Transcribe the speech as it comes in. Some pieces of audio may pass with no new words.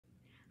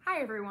Hi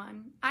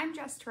everyone, I'm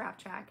Jess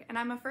Tarapchak and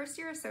I'm a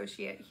first-year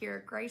associate here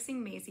at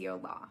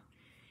Greising-Mazio Law.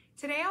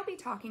 Today I'll be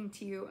talking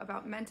to you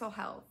about mental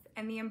health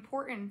and the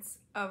importance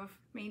of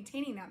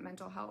maintaining that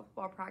mental health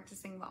while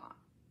practicing law.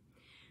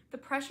 The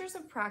pressures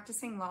of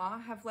practicing law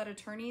have led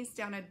attorneys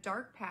down a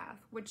dark path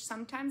which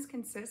sometimes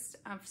consists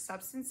of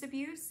substance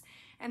abuse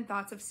and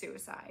thoughts of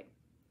suicide.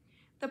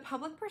 The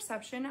public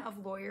perception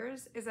of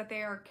lawyers is that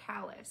they are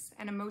callous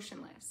and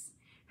emotionless.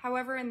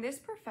 However, in this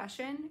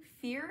profession,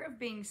 fear of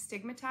being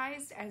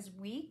stigmatized as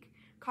weak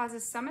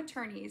causes some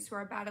attorneys who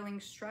are battling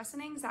stress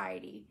and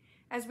anxiety,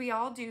 as we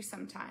all do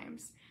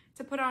sometimes,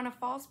 to put on a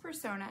false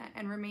persona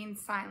and remain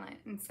silent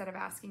instead of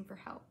asking for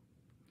help.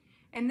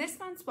 In this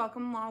month's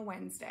Welcome Law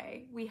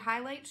Wednesday, we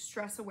highlight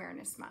Stress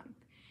Awareness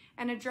Month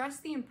and address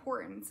the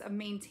importance of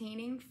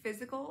maintaining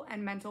physical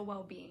and mental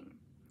well-being.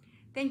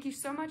 Thank you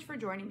so much for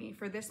joining me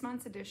for this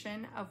month's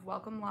edition of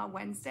Welcome Law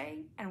Wednesday,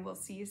 and we'll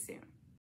see you soon.